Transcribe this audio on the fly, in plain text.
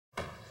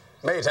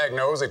Maytag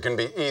knows it can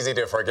be easy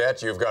to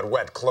forget you've got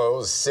wet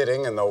clothes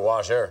sitting in the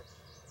washer.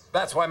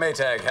 That's why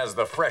Maytag has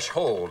the fresh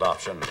hold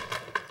option.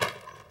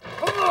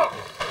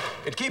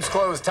 It keeps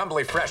clothes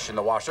tumbly fresh in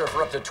the washer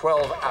for up to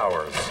 12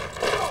 hours.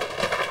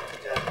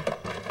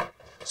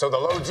 So the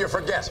loads you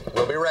forget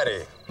will be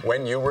ready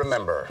when you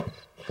remember.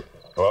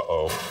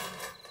 Uh-oh.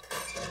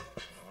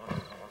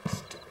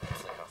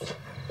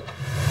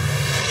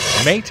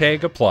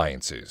 Maytag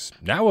Appliances,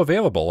 now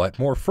available at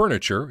more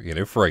furniture in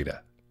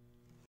Ephrata.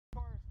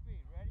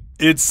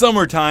 It's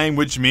summertime,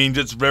 which means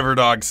it's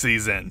Riverdogs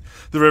season.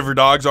 The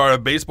Riverdogs are a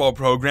baseball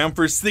program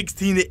for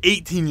 16 to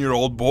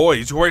 18-year-old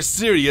boys who are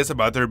serious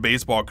about their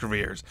baseball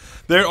careers.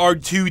 There are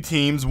two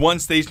teams, one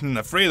stationed in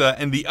Ephrata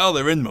and the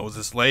other in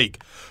Moses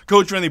Lake.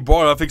 Coach Randy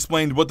Boroff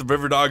explained what the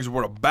Riverdogs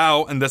were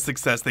about and the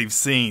success they've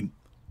seen.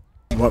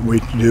 What we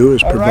do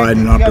is provide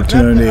an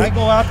opportunity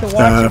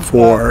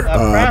for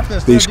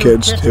these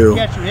kids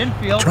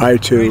to try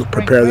to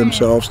prepare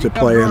themselves to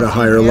play at a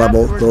higher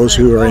level. Those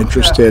who are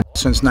interested.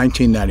 Since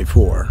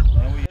 1994,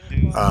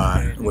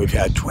 we've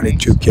had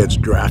 22 kids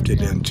drafted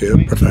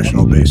into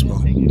professional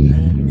baseball,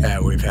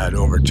 and we've had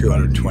over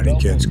 220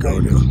 kids go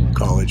to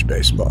college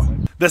baseball.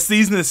 The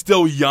season is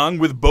still young,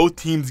 with both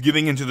teams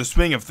getting into the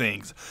swing of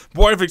things.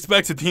 Boroff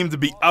expects the team to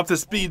be up to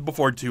speed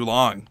before too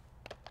long.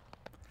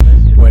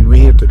 When we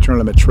hit the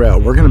tournament trail,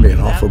 we're going to be an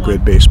awful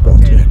good baseball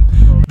team.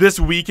 This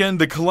weekend,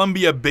 the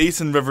Columbia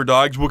Basin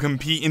Riverdogs will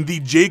compete in the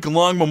Jake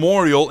Long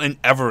Memorial in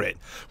Everett,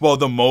 while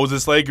the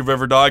Moses Lake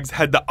Riverdogs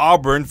head to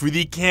Auburn for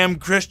the Cam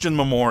Christian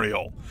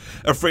Memorial.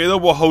 Ephrata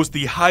will host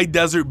the High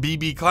Desert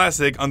BB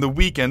Classic on the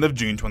weekend of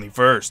June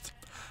 21st.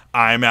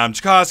 I'm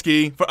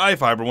Cichoski for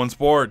iFiber1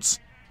 Sports.